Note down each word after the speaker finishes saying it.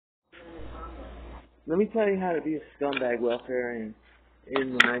Let me tell you how to be a scumbag welfare in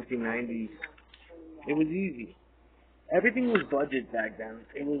the 1990s. It was easy. Everything was budget back then.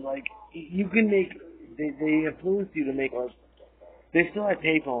 It was like you can make. They influenced you to make. Like, they still had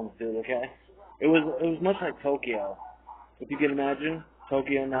payphones, dude. Okay. It was much like Tokyo. If you can imagine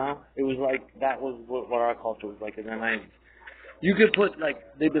Tokyo now, it was like that was what our culture was like in the 90s. You could put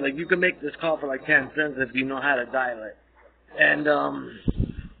like they'd be like you can make this call for like 10 cents if you know how to dial it. And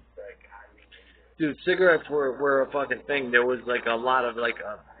dude, cigarettes were a fucking thing. There was like a lot of like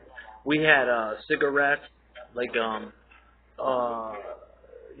we had cigarettes like uh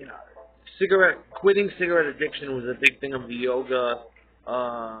you know quitting cigarette addiction was a big thing of the yoga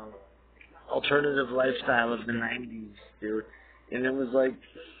uh alternative lifestyle of the 90s, dude. And it was like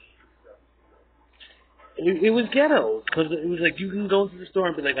it was ghetto because it was like you can go to the store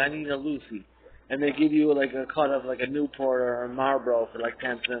and be like, I need a Lucy, and they give you like a cut of like a Newport or a Marlboro for like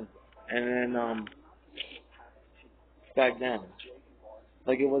 10 cents, and then back then,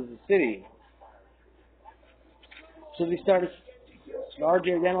 like it was the city. So they started,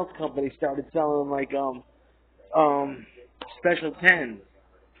 RJ Reynolds Company started selling like special tens,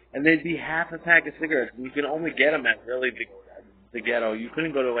 and they'd be half a pack of cigarettes. And you could only get them at really the ghetto. You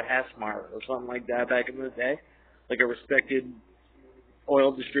couldn't go to a Half Smart or something like that back in the day, like a respected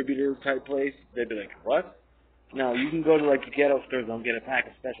oil distributor type place. They'd be like, what? No, you can go to like the ghetto stores and get a pack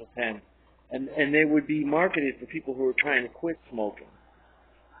of special tens, and they would be marketed for people who were trying to quit smoking.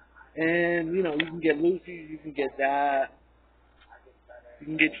 And you know, you can get Lucy's, you can get that. You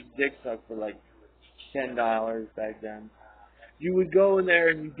can get your dick sucked for like $10 back then. You would go in there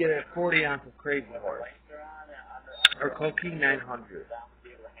and you'd get a 40 ounce of Crazy Horse, or Cocaine 900,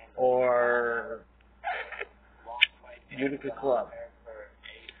 or Utica Club,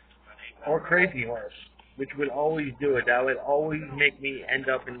 or Crazy Horse, which would always do it. That would always make me end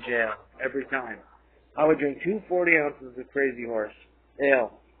up in jail every time. I would drink 2 40 ounces of Crazy Horse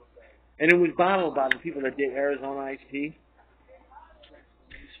ale, and it was bottled by the people that did Arizona iced tea.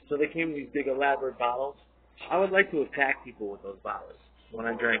 So they came in these big elaborate bottles. I would like to attack people with those bottles when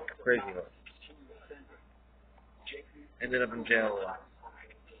I drank Crazy Horse. Ended up in jail a lot.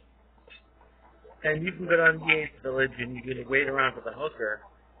 And you can go down to the Yates Village and you can wait around for the hooker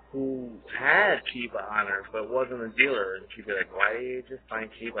who had Chiba on her but wasn't a dealer. And she'd be like, why do you just find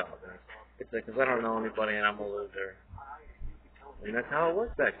Chiba on me? It's like, because I don't know anybody and I'm a loser. And that's how it was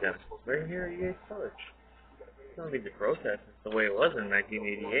back then. Right here at Yates Village. You don't need to protest. It's the way it was in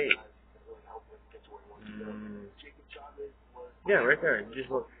 1988. Yeah, right there. You just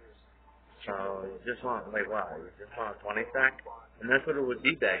look. So you just want, like, wow, you just want a 20 sack? And that's what it would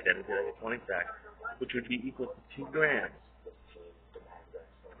be back then. It'd be like a 20 sack, which would be equal to 2 grams.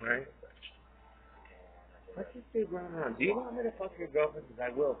 Right? Let's just be running around. Do you want me to fuck your girlfriend?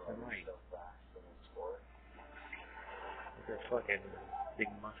 Because I will tonight. With her fucking big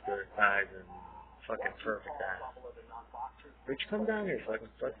muscular thighs and fucking perfect ass. Bitch, come down here so I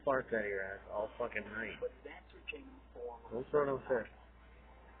can suck farts out of your ass all fucking night. Don't throw no fish.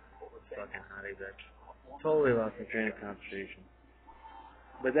 Fucking hottie bitch. Totally lost my train of conversation.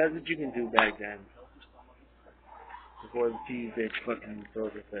 But that's what you can do back then. Before the cheese bitch fucking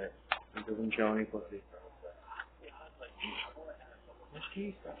throws a fit. And doesn't show any pussy. What's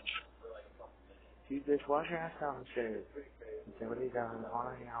cheese bitch? Cheese bitch, wash your ass downstairs. And say, what are you doing? I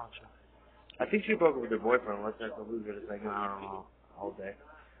want to hang out with you. I think she broke up with her boyfriend. Let's have to lose her to say, I don't know. All day.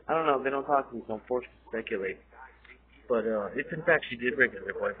 I don't know. They don't talk to me, so I'm forced to speculate. But if in fact she did break up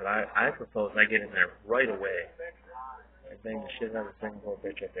with her boyfriend, I propose I get in there right away and bang the shit out of the Singapore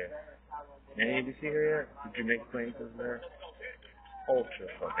bitch up there. Any of you see her yet? Did you make acquaintances there? Ultra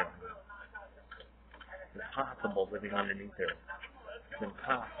fucking impossible living underneath her. It's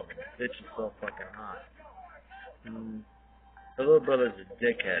impossible. Bitch is so fucking hot. Her little brother's a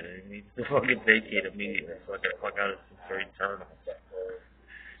dickhead and he needs to fucking vacate immediately so I can fuck out of some eternal.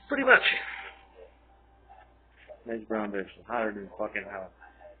 Pretty much. Nice brown bitch, hotter than fucking hell.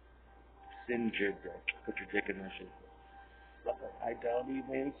 Send your dick. Put your dick in that shit. I don't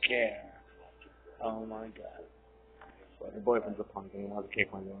even care. Oh my god. But her boyfriend's a punk and he wants to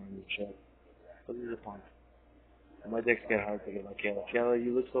kick my door and shit. But he's a punk. And my dick's getting hard to get like Kayla. Kayla,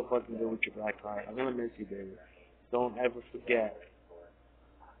 you look so fucking good with your black car. I'm gonna miss you, baby. Don't ever forget.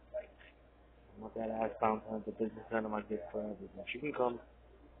 I want that ass bounce on the business end of my dick forever. She can come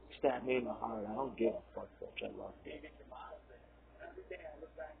stab me in the heart. I don't give a fuck, bitch. I love you.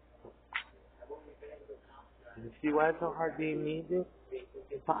 You see why it's so hard being me, dude?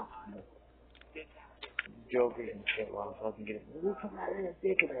 It's possible. Jokers and shit while I'm fucking getting. Look at that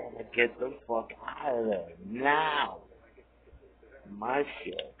dick in there. Get the fuck out of there now. My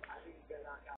shit.